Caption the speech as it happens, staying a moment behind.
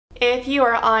If you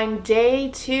are on day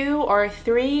 2 or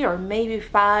 3 or maybe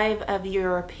 5 of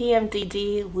your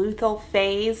PMDD luteal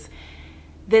phase,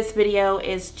 this video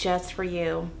is just for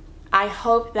you. I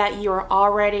hope that you're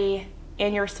already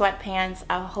in your sweatpants.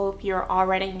 I hope you're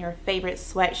already in your favorite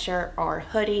sweatshirt or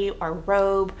hoodie or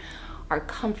robe or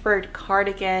comfort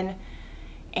cardigan.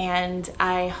 And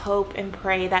I hope and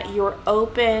pray that you're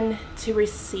open to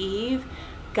receive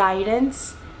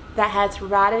guidance that has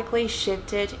radically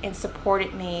shifted and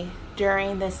supported me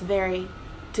during this very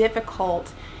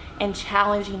difficult and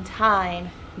challenging time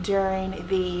during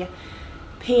the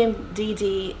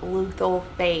PMDD luteal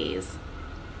phase.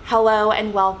 Hello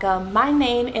and welcome. My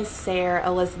name is Saare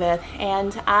Elizabeth,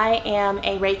 and I am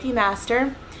a Reiki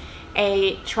master,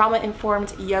 a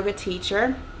trauma-informed yoga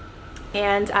teacher,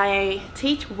 and I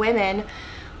teach women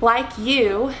like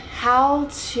you how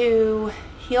to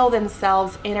heal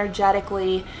themselves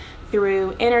energetically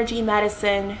through energy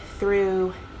medicine,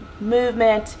 through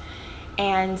movement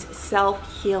and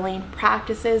self-healing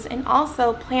practices, and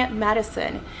also plant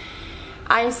medicine.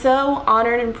 I'm so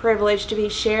honored and privileged to be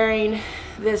sharing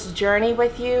this journey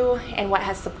with you and what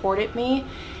has supported me.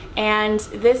 And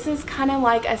this is kind of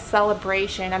like a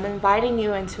celebration. I'm inviting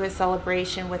you into a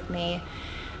celebration with me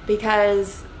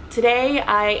because today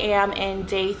I am in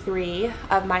day 3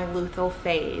 of my luteal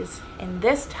phase. And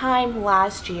this time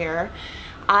last year,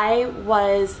 I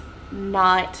was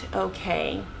not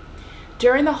okay.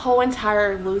 During the whole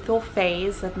entire luteal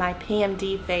phase of my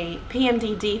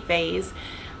PMDD phase,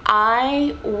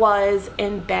 I was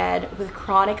in bed with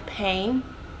chronic pain,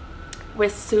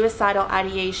 with suicidal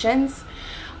ideations,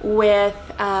 with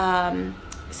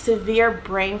severe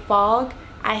brain fog.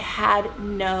 I had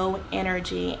no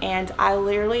energy, and I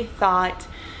literally thought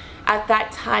at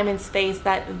that time and space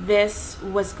that this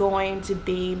was going to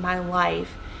be my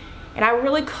life. And I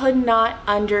really could not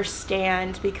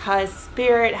understand, because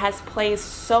Spirit has placed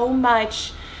so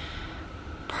much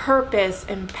purpose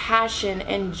and passion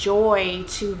and joy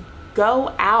to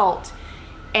go out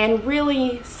and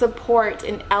really support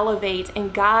and elevate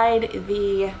and guide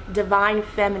the divine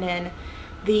feminine,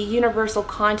 the universal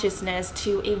consciousness,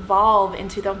 to evolve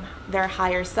into their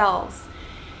higher selves.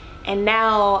 And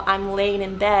now I'm laying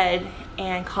in bed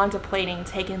and contemplating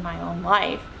taking my own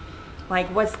life. Like,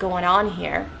 what's going on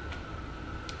here?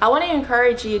 I want to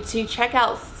encourage you to check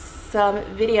out some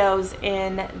videos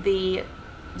in the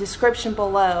description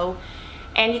below,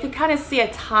 and you can kind of see a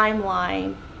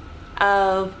timeline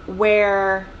of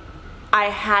where I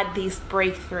had these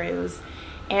breakthroughs.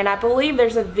 And I believe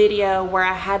there's a video where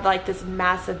I had like this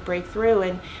massive breakthrough,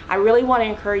 and I really want to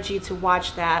encourage you to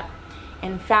watch that.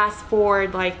 And fast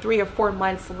forward like 3 or 4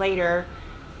 months later,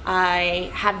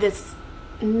 I have this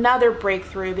another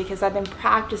breakthrough because I've been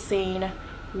practicing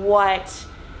what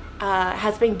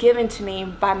has been given to me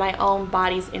by my own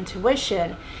body's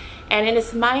intuition. And it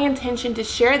is my intention to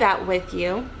share that with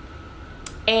you,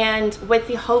 and with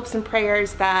the hopes and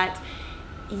prayers that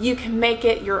you can make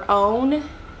it your own,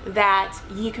 that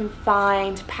you can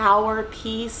find power,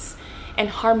 peace, and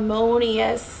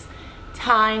harmonious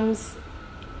times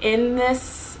in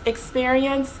this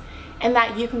experience, and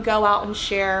that you can go out and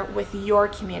share with your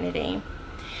community.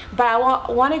 But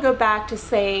I want to go back to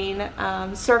saying,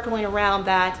 circling around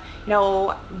that,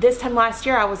 this time last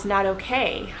year I was not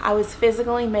okay. I was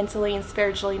physically, mentally, and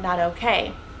spiritually not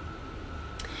okay.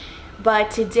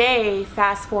 But today,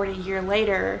 fast forward a year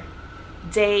later,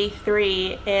 day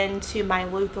 3 into my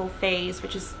luteal phase,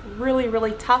 which is really,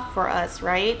 really tough for us,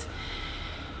 right?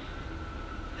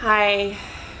 I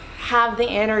have the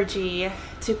energy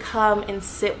to come and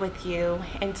sit with you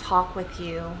and talk with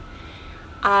you.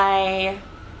 I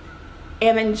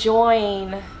am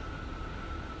enjoying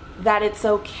that it's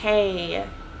okay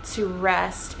to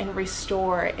rest and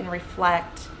restore and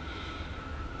reflect.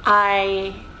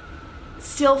 I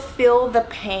still feel the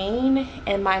pain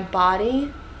in my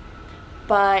body,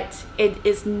 but it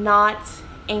is not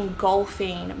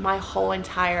engulfing my whole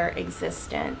entire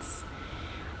existence.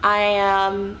 I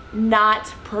am not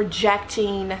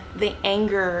projecting the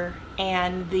anger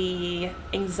and the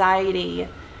anxiety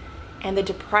and the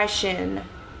depression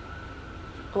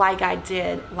like I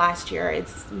did last year.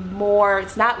 It's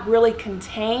not really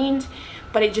contained,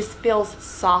 but it just feels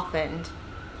softened.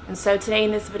 And so today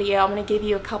in this video, I'm going to give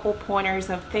you a couple pointers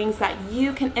of things that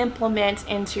you can implement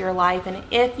into your life. And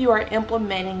if you are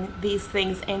implementing these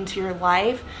things into your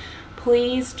life,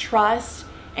 please trust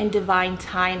in divine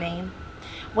timing.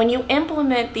 When you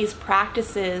implement these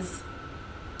practices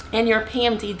in your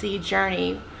PMDD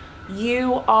journey,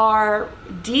 you are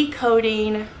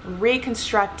decoding,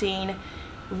 reconstructing,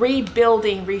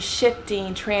 rebuilding,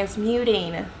 reshifting,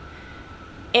 transmuting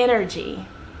energy.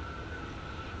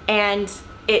 and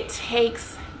it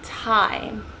takes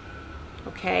time,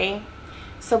 okay?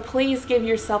 So please give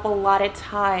yourself a lot of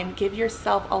time, give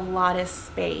yourself a lot of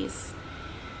space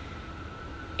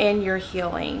in your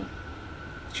healing.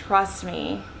 Trust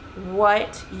me,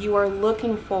 what you are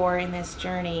looking for in this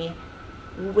journey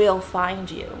will find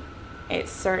you. It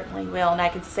certainly will, and I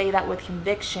could say that with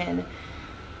conviction.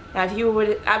 Now, if you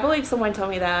would, I believe someone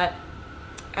told me that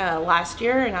last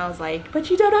year, and I was like, but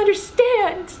you don't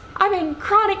understand, I'm in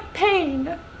chronic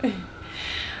pain.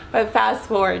 But fast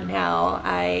forward now,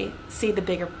 I see the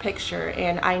bigger picture,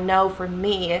 and I know for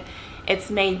me, it's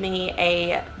made me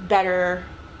a better,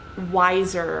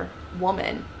 wiser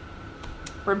woman.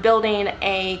 We're building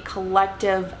a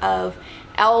collective of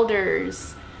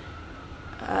elders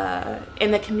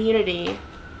in the community,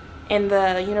 in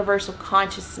the universal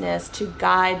consciousness, to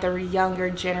guide the younger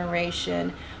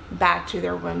generation back to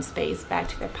their womb space, back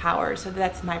to their power. So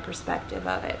that's my perspective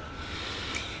of it.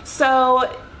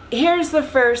 So here's the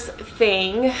first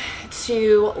thing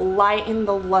to lighten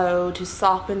the load, to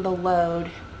soften the load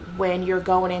when you're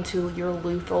going into your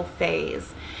luteal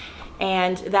phase.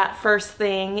 And that first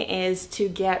thing is to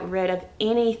get rid of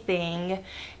anything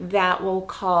that will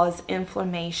cause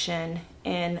inflammation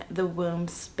in the womb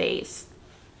space.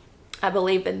 I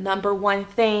believe the number one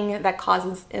thing that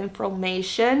causes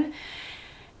inflammation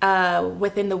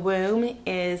within the womb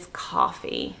is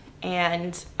coffee.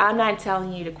 And I'm not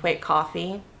telling you to quit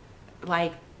coffee.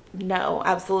 Like, no,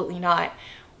 absolutely not.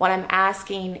 What I'm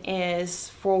asking is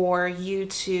for you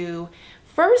to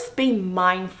first be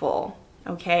mindful,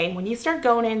 okay? When you start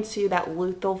going into that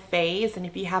luteal phase, and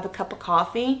if you have a cup of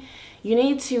coffee, you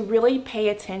need to really pay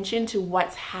attention to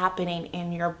what's happening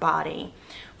in your body.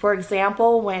 For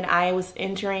example, when I was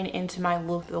entering into my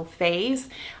luteal phase,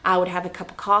 I would have a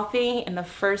cup of coffee, and the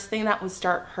first thing that would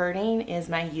start hurting is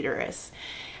my uterus.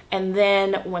 And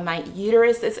then when my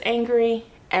uterus is angry,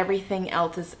 everything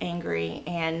else is angry,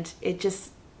 and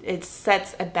it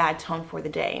sets a bad tone for the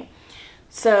day.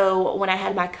 So when I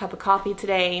had my cup of coffee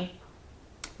today,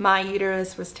 my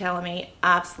uterus was telling me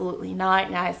absolutely not,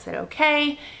 and I said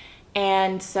okay.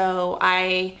 And so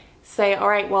I say, all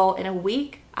right, well, in a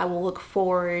week I will look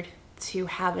forward to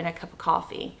having a cup of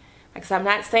coffee. Because I'm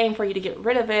not saying for you to get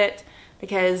rid of it,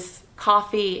 because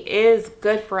coffee is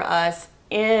good for us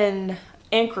in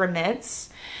increments.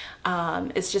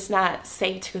 It's just not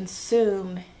safe to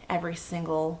consume every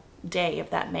single day, if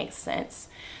that makes sense.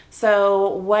 So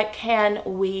what can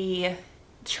we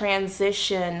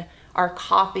transition our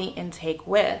coffee intake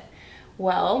with?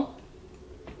 Well,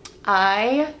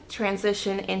 I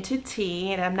transition into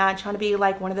tea, and I'm not trying to be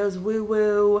like one of those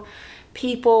woo-woo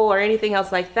people or anything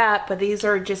else like that, but these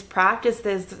are just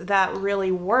practices that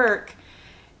really work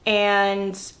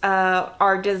and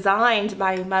are designed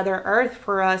by Mother Earth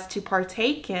for us to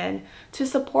partake in, to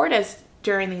support us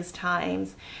during these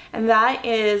times, and that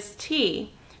is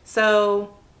tea.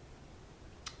 So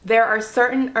there are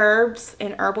certain herbs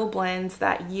and herbal blends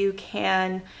that you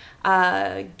can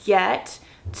get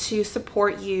to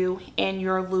support you in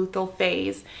your luteal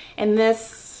phase. And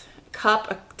this cup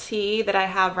of tea that I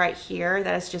have right here,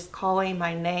 that is just calling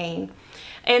my name.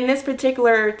 In this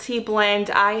particular tea blend,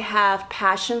 I have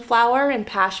passion flower, and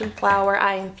passion flower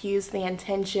I infuse the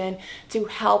intention to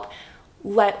help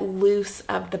let loose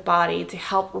of the body, to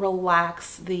help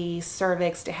relax the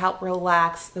cervix, to help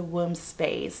relax the womb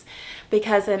space.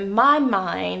 Because in my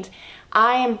mind,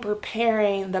 I am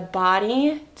preparing the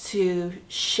body to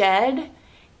shed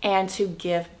and to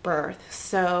give birth.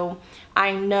 So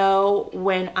I know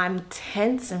when I'm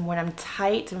tense and when I'm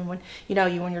tight, and when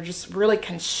when you're just really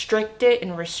constricted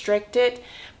and restricted,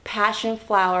 passion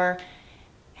flower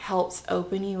helps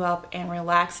open you up and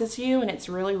relaxes you, and it's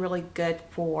really, really good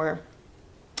for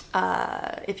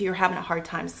if you're having a hard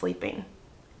time sleeping.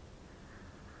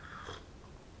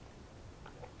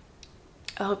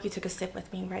 I hope you took a sip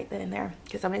with me right then and there,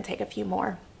 because I'm going to take a few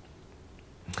more.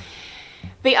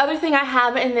 The other thing I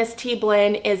have in this tea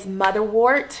blend is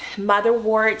motherwort.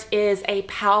 Motherwort is a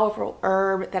powerful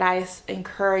herb that I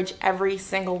encourage every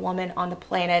single woman on the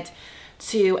planet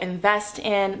to invest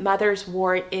in.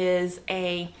 Motherwort is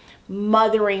a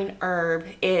mothering herb.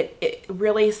 It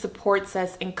really supports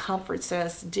us and comforts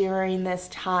us during this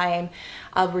time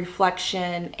of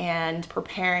reflection and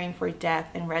preparing for death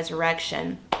and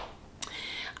resurrection.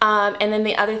 And then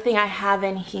the other thing I have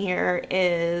in here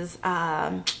is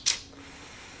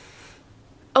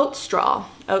oat straw.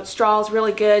 Oat straw is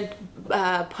really good,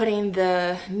 putting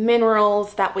the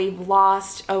minerals that we've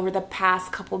lost over the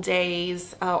past couple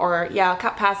days,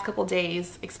 past couple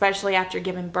days, especially after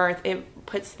giving birth. It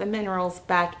puts the minerals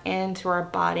back into our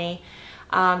body.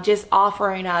 just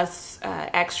offering us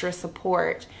extra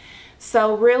support.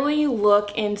 So really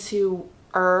look into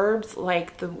herbs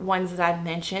like the ones that I've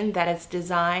mentioned, that it's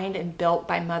designed and built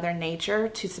by Mother Nature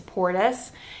to support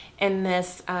us in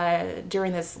this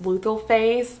during this luteal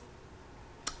phase.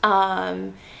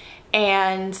 And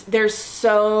there's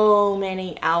so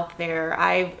many out there.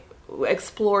 I've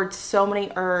explored so many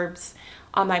herbs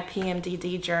on my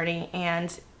PMDD journey,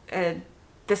 and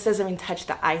this doesn't even touch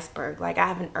the iceberg. Like, I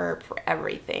have an herb for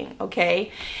everything,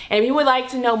 okay? And if you would like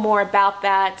to know more about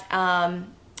that,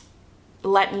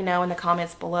 let me know in the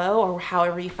comments below, or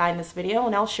however you find this video,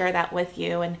 and I'll share that with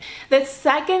you. And the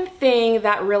second thing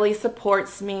that really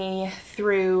supports me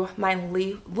through my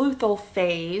luteal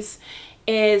phase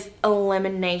is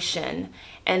elimination.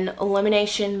 And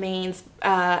elimination means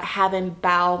having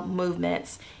bowel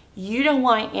movements. You don't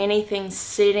want anything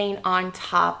sitting on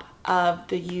top of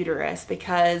the uterus,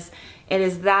 because it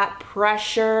is that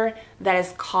pressure that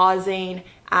is causing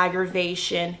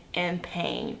aggravation and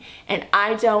pain. And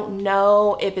I don't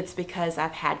know if it's because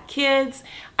I've had kids.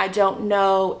 I don't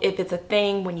know if it's a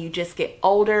thing when you just get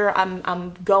older.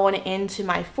 I'm going into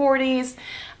my 40s.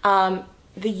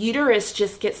 The uterus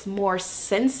just gets more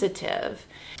sensitive.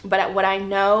 But what I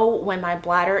know, when my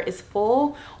bladder is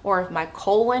full, or if my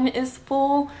colon is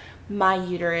full, my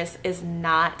uterus is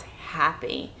not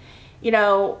happy. You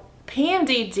know,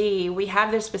 PMDD, we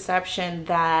have this perception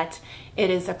that it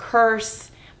is a curse,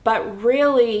 but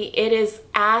really it is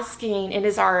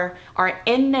our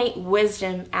innate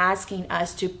wisdom asking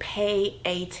us to pay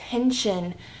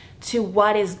attention to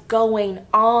what is going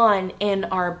on in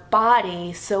our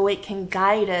body, so it can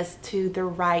guide us to the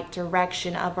right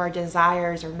direction of our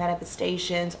desires or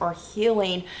manifestations or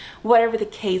healing, whatever the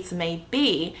case may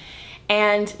be.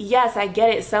 And yes, I get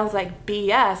it, it sounds like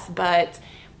BS, but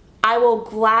I will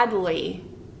gladly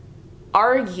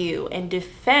argue and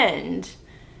defend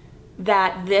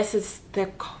that this is the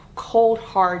cold,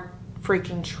 hard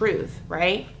freaking truth,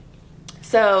 right?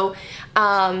 So,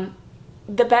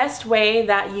 the best way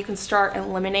that you can start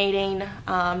eliminating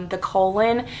the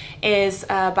colon is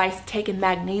by taking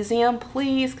magnesium.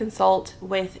 Please consult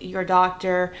with your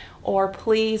doctor, or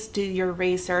please do your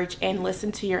research and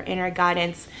listen to your inner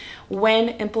guidance when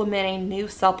implementing new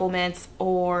supplements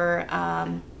or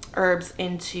herbs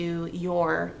into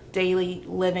your daily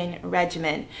living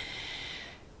regimen.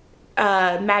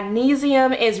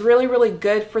 Magnesium is really, really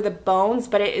good for the bones,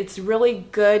 but it's really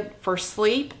good for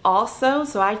sleep also.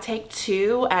 So I take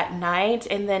 2 at night,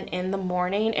 and then in the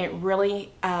morning it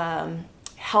really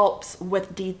helps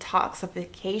with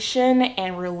detoxification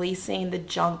and releasing the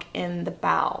junk in the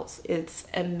bowels. It's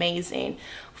amazing.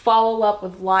 Follow up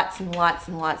with lots and lots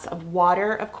and lots of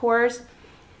water, of course.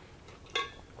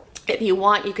 If you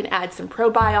want, you can add some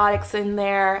probiotics in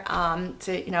there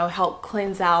to, you know, help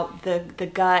cleanse out the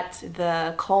gut,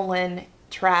 the colon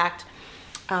tract.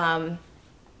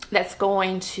 That's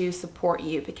going to support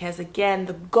you, because again,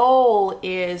 the goal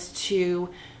is to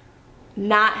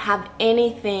not have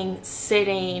anything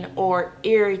sitting or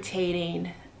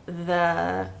irritating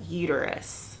the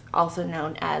uterus, also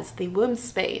known as the womb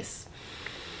space.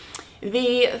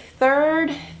 The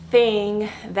third thing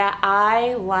that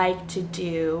I like to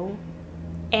do,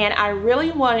 and I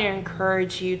really want to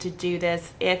encourage you to do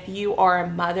this if you are a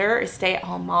mother, a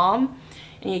stay-at-home mom,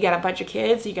 and you got a bunch of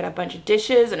kids, you got a bunch of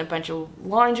dishes and a bunch of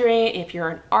laundry, if you're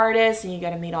an artist and you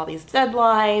got to meet all these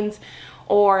deadlines,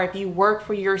 or if you work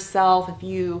for yourself, if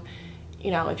you're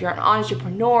an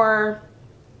entrepreneur,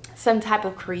 some type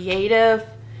of creative,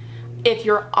 if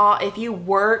you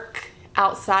work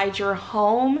outside your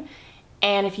home,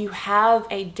 and if you have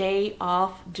a day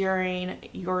off during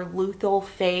your luteal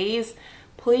phase,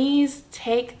 please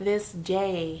take this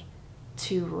day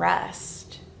to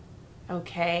rest,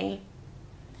 okay?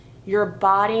 Your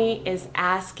body is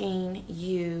asking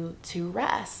you to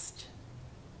rest.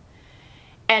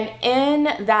 And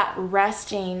in that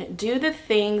resting, do the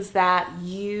things that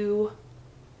you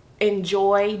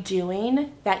enjoy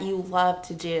doing, that you love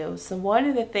to do. So one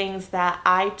of the things that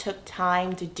I took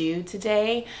time to do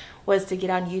today was to get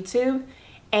on YouTube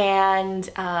and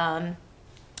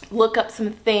look up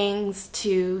some things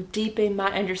to deepen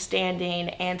my understanding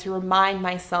and to remind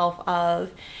myself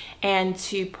of and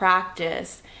to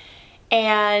practice.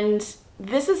 And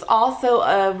this is also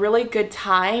a really good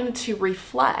time to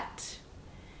reflect,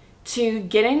 to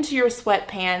get into your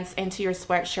sweatpants, into your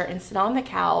sweatshirt, and sit on the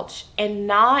couch and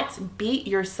not beat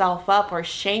yourself up or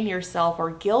shame yourself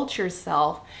or guilt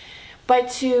yourself, but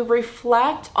to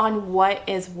reflect on what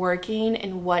is working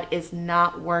and what is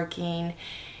not working,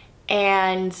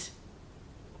 and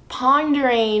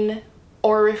pondering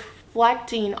or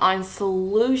reflecting on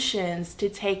solutions to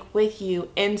take with you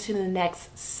into the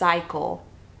next cycle,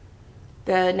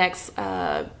 the next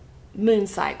moon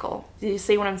cycle. Do you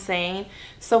see what I'm saying?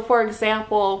 So for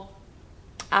example,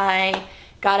 I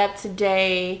got up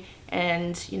today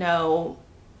and, you know,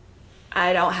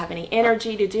 I don't have any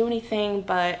energy to do anything,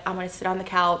 but I'm going to sit on the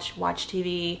couch, watch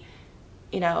TV,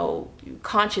 you know,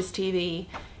 conscious TV.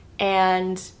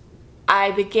 And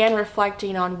I began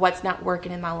reflecting on what's not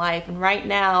working in my life. And right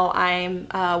now I'm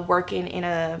working in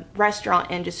a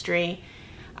restaurant industry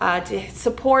to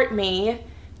support me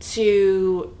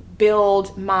to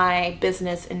build my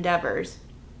business endeavors.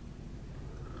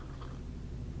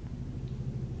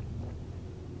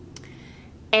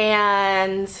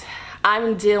 And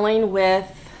I'm dealing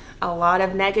with a lot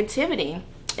of negativity,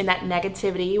 and that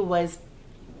negativity was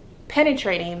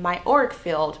penetrating my auric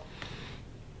field.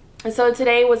 And so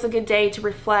today was a good day to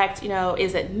reflect, you know,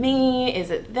 is it me, is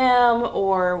it them,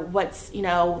 or what's, you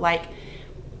know, like,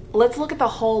 let's look at the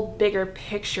whole bigger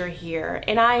picture here.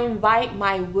 And I invite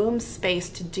my womb space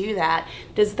to do that.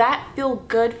 Does that feel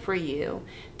good for you?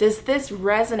 Does this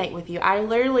resonate with you? I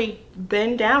literally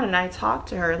bend down and I talk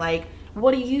to her like,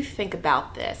 what do you think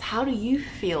about this? How do you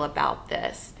feel about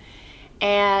this?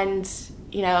 And,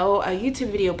 you know, a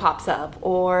YouTube video pops up,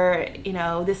 or, you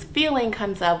know, this feeling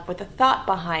comes up with a thought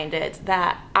behind it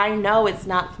that I know it's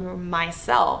not for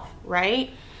myself,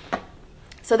 right?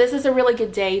 So this is a really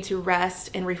good day to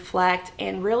rest and reflect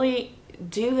and really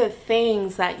do the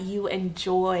things that you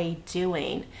enjoy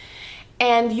doing.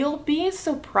 And you'll be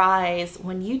surprised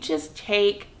when you just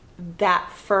take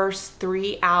that first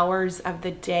 3 hours of the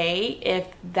day, if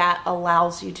that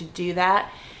allows you to do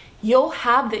that, you'll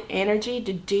have the energy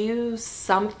to do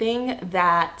something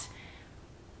that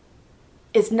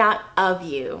is not of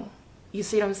you. You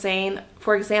see what I'm saying?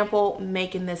 For example,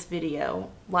 making this video.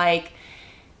 Like,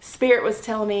 Spirit was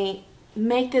telling me,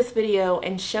 make this video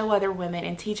and show other women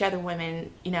and teach other women,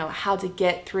 you know, how to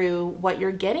get through what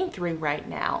you're getting through right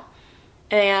now.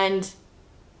 And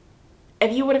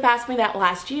if you would have asked me that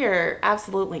last year,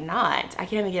 absolutely not. I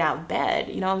can't even get out of bed,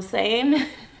 you know what I'm saying?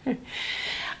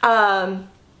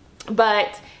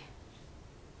 But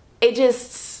it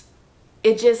just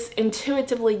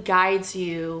intuitively guides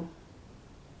you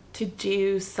to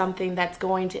do something that's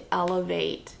going to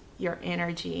elevate your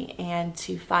energy and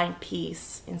to find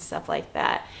peace and stuff like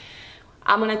that.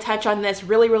 I'm going to touch on this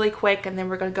really, really quick, and then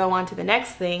we're going to go on to the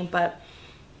next thing. But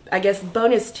I guess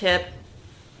bonus tip,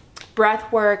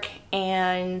 breath work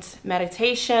and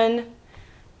meditation,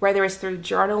 whether it's through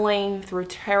journaling, through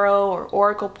tarot or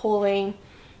oracle pulling,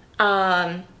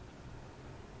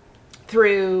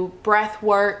 through breath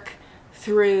work,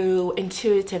 through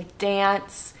intuitive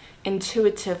dance,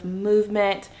 intuitive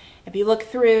movement. If you look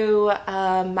through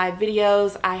my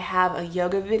videos, I have a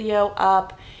yoga video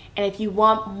up. And if you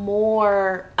want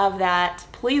more of that,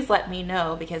 please let me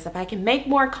know, because if I can make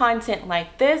more content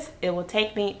like this, it will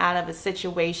take me out of a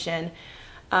situation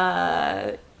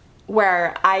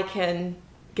where I can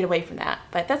get away from that.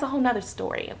 But that's a whole nother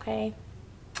story, okay?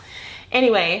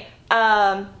 Anyway,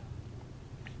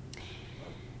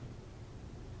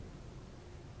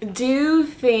 do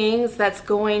things that's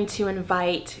going to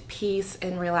invite peace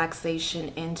and relaxation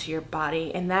into your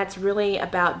body. And that's really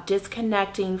about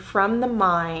disconnecting from the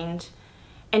mind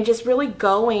and just really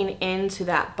going into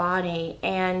that body.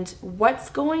 And what's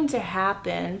going to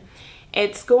happen,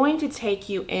 it's going to take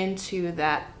you into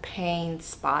that pain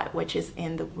spot, which is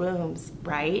in the wombs,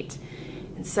 right?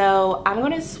 And so I'm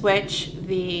going to switch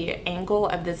the angle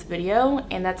of this video,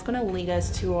 and that's going to lead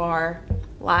us to our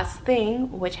last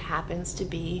thing, which happens to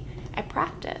be a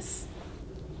practice.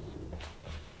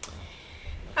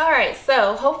 All right,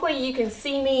 so hopefully you can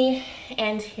see me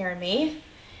and hear me.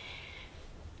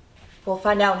 We'll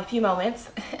find out in a few moments.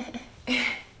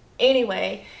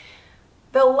 Anyway,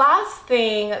 the last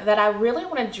thing that I really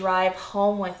want to drive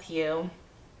home with you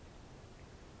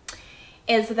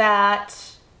is that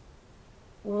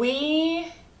we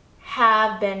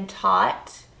have been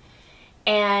taught,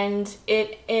 and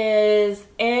it is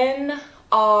in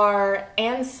our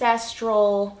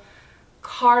ancestral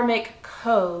karmic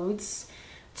codes,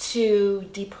 to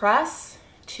depress,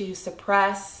 to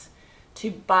suppress,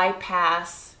 to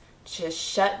bypass, to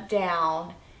shut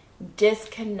down,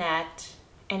 disconnect,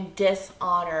 and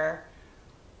dishonor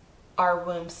our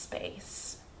womb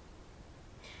space.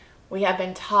 We have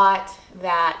been taught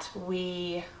that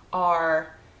we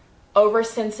are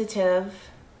oversensitive,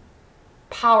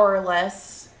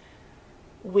 powerless.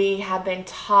 We have been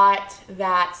taught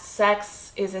that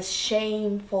sex is a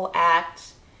shameful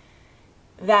act,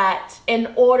 that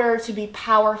in order to be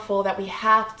powerful, that we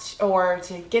have to, or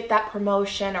to get that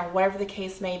promotion or whatever the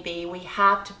case may be, we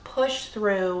have to push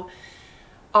through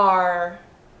our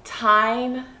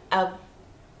time of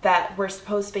that we're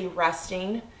supposed to be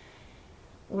resting.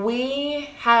 We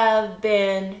have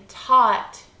been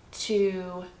taught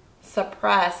to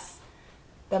suppress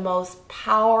the most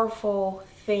powerful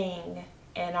thing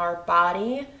in our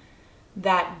body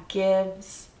that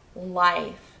gives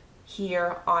life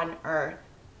here on earth.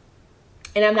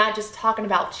 And I'm not just talking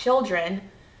about children,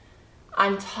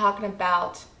 I'm talking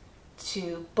about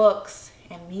to books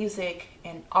and music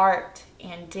and art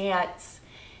and dance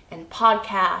and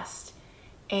podcast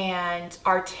and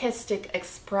artistic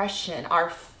expression, our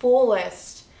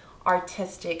fullest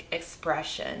artistic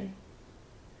expression.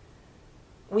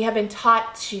 We have been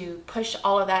taught to push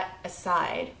all of that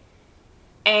aside,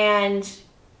 and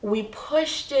we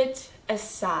pushed it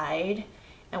aside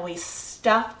and we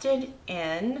stuffed it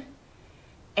in,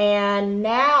 and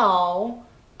now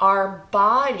our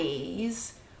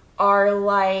bodies are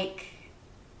like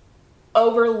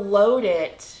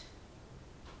overloaded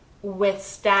with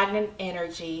stagnant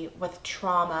energy, with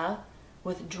trauma,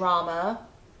 with drama,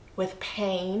 with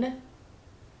pain,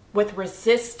 with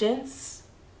resistance.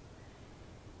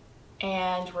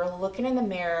 And we're looking in the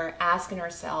mirror asking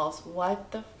ourselves,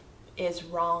 what the f is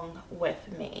wrong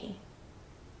with me?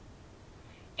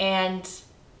 And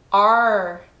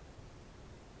our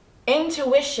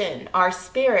intuition, our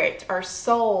spirit, our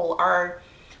soul, our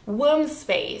womb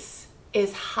space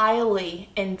is highly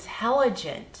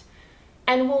intelligent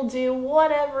and will do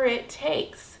whatever it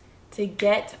takes to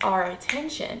get our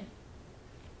attention.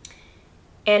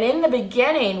 And in the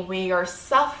beginning, we are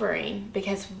suffering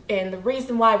and the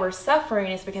reason why we're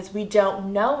suffering is because we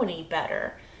don't know any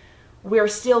better. We're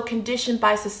still conditioned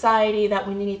by society that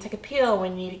we need to take a pill, we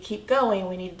need to keep going,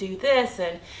 we need to do this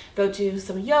and go do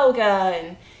some yoga,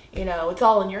 and you know, it's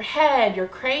all in your head, you're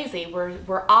crazy.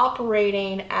 We're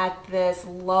operating at this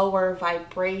lower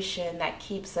vibration that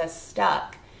keeps us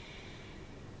stuck.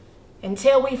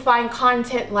 Until we find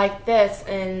content like this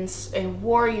and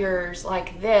warriors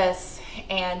like this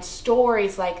and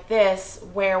stories like this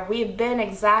where we've been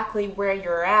exactly where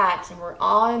you're at and we're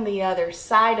on the other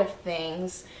side of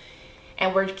things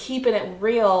and we're keeping it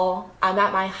real. I'm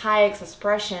at my highest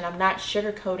expression. I'm not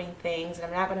sugarcoating things, and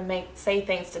I'm not going to say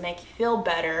things to make you feel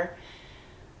better,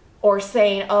 or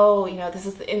saying, oh, you know, this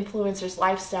is the influencer's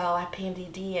lifestyle at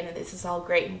PMDD and this is all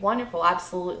great and wonderful.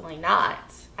 Absolutely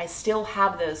not. I still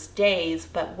have those days,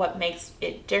 but what makes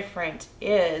it different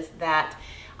is that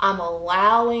I'm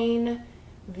allowing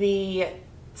the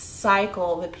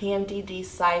cycle, the PMDD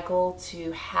cycle,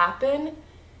 to happen,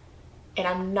 and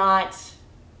I'm not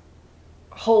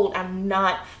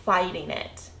fighting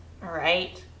it, all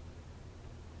right?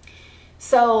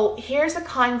 So here's a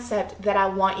concept that I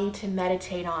want you to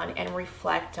meditate on and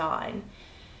reflect on.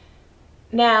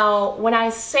 Now, when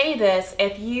I say this,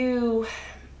 if you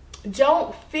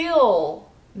don't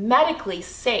feel medically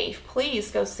safe,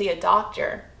 please go see a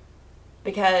doctor,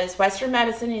 because Western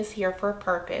medicine is here for a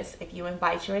purpose if you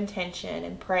invite your intention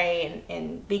and pray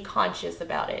and be conscious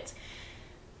about it.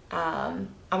 I'm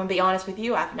going to be honest with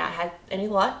you, I've not had any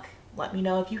luck. Let me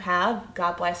know if you have.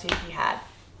 God bless you if you had.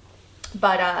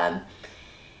 But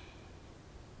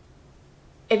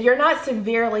if you're not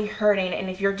severely hurting and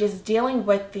if you're just dealing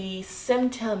with the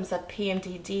symptoms of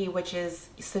PMDD, which is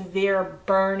severe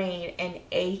burning and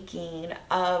aching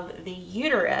of the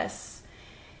uterus,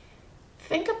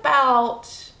 think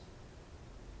about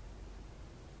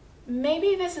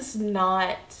maybe this is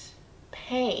not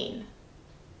pain.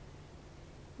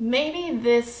 Maybe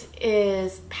this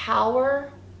is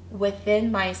power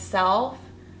within myself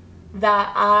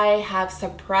that I have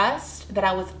suppressed, that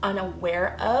I was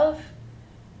unaware of.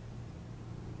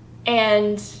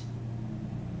 And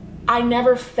I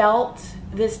never felt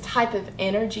this type of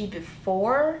energy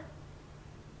before.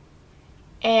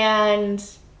 And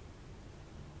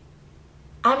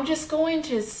I'm just going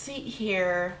to sit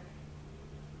here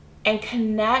and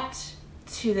connect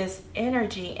to this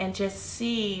energy and just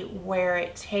see where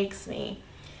it takes me.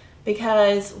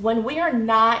 Because when we are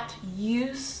not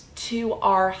used to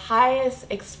our highest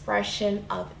expression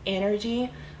of energy,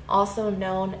 also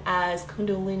known as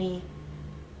Kundalini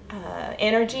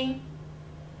energy,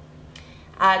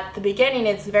 at the beginning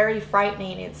it's very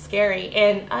frightening, it's scary,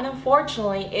 and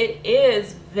unfortunately it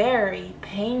is very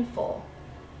painful.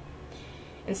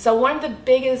 And so one of the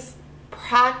biggest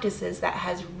practices that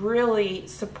has really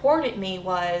supported me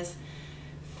was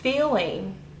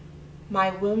feeling my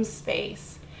womb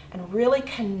space and really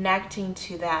connecting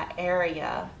to that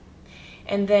area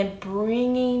and then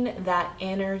bringing that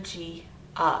energy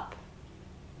up.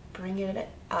 bringing it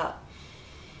up,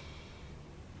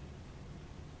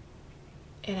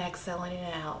 and exhaling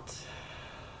it out.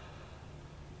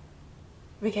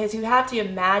 Because you have to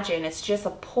imagine it's just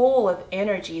a pool of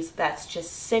energies that's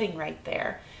just sitting right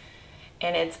there.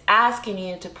 And it's asking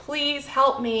you to please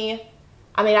help me.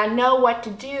 I mean, I know what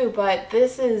to do, but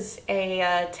this is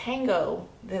a tango.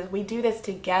 We do this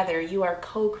together. You are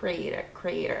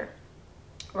co-creator,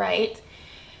 right?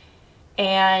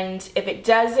 And if it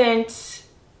doesn't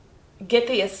get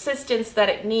the assistance that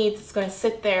it needs, it's going to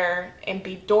sit there and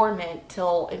be dormant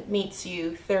till it meets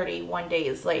you 31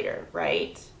 days later,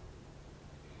 right?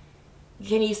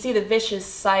 Can you see the vicious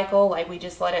cycle? Like, we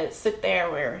just let it sit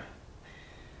there, we're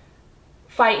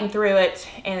fighting through it,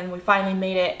 and we finally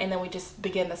made it, and then we just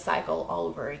begin the cycle all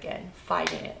over again,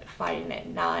 fighting it,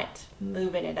 not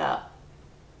moving it up.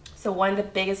 So one of the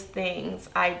biggest things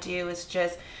I do is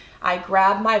just, I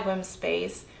grab my womb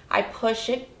space, I push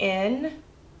it in,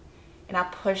 and I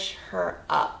push her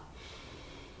up.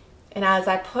 And as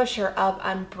I push her up,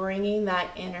 I'm bringing that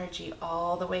energy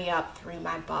all the way up through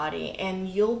my body. And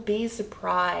you'll be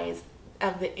surprised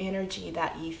of the energy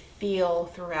that you feel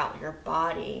throughout your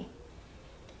body.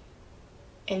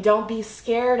 And don't be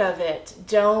scared of it.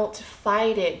 Don't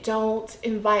fight it. Don't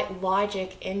invite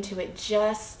logic into it.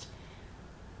 Just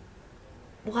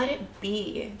let it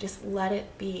be. Just let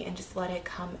it be and just let it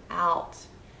come out.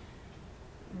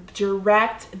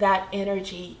 Direct that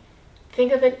energy.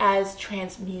 Think of it as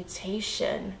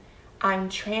transmutation. I'm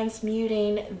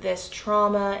transmuting this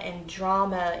trauma and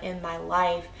drama in my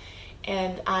life,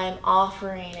 and I'm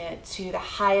offering it to the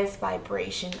highest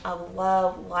vibration of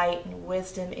love, light, and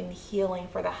wisdom and healing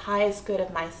for the highest good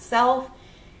of myself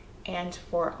and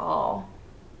for all.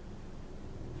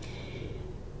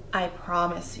 I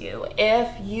promise you, if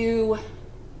you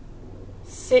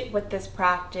sit with this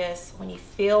practice, when you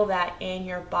feel that in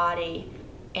your body,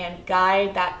 and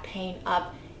guide that pain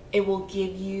up, it will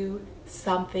give you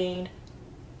something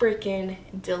freaking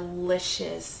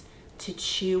delicious to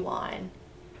chew on.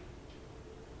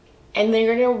 And then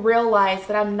you're going to realize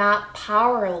that I'm not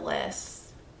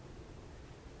powerless.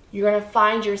 You're going to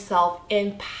find yourself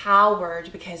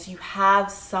empowered because you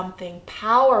have something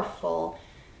powerful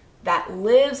that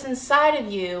lives inside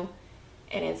of you,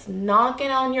 and it's knocking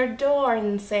on your door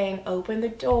and saying, open the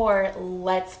door,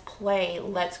 let's play,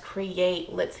 let's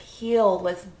create, let's heal,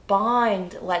 let's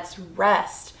bond, let's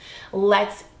rest,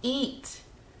 let's eat,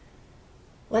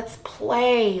 let's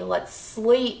play, let's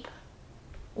sleep,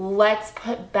 let's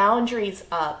put boundaries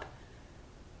up,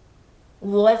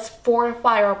 let's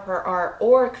fortify our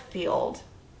auric field.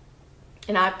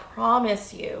 And I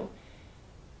promise you,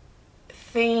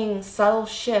 subtle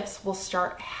shifts will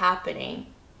start happening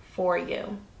for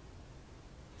you.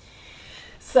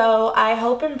 So I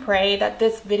hope and pray that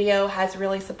this video has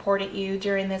really supported you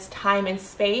during this time and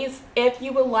space. If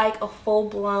you would like a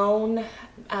full-blown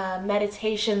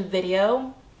meditation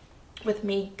video with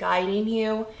me guiding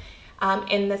you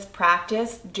in this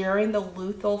practice during the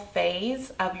luteal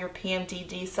phase of your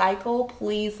PMDD cycle,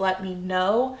 please let me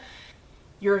know.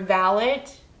 You're valid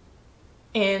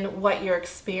in what you're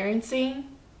experiencing,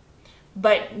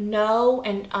 but know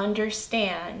and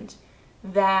understand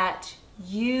that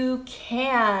you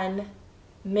can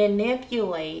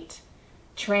manipulate,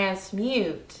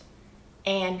 transmute,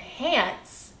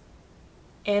 enhance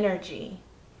energy,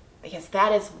 because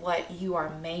that is what you are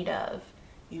made of.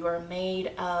 You are made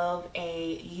of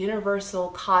a universal,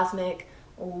 cosmic,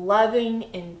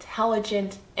 loving,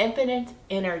 intelligent, infinite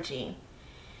energy.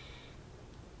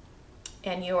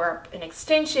 And you are an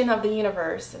extension of the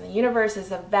universe, and the universe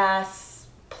is a vast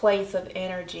place of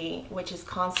energy which is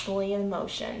constantly in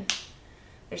motion.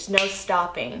 There's no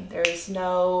stopping, there's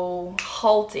no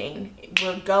halting.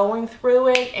 We're going through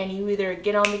it, and you either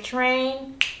get on the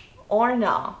train or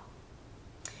not.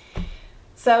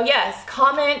 So yes,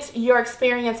 comment your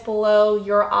experience below,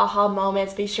 your aha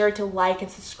moments. Be sure to like and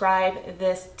subscribe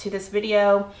to this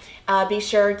video. Be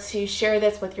sure to share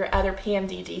this with your other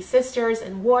PMDD sisters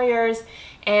and warriors.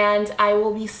 And I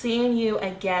will be seeing you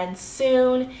again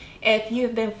soon. If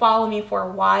you've been following me for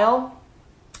a while,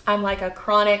 I'm like a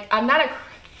chronic, I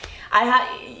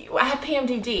have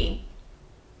PMDD.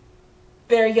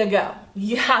 There you go.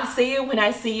 Yeah, I'll see you when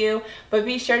I see you. But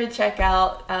be sure to check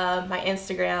out my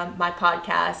Instagram, my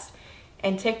podcast,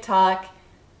 and TikTok,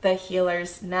 The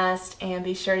Healer's Nest. And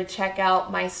be sure to check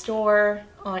out my store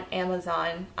on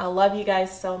Amazon. I love you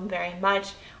guys so very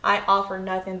much. I offer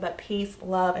nothing but peace,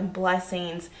 love, and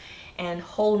blessings, and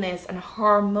wholeness, and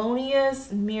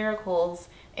harmonious miracles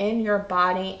in your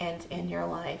body and in your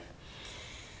life.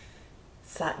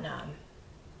 Sat Nam.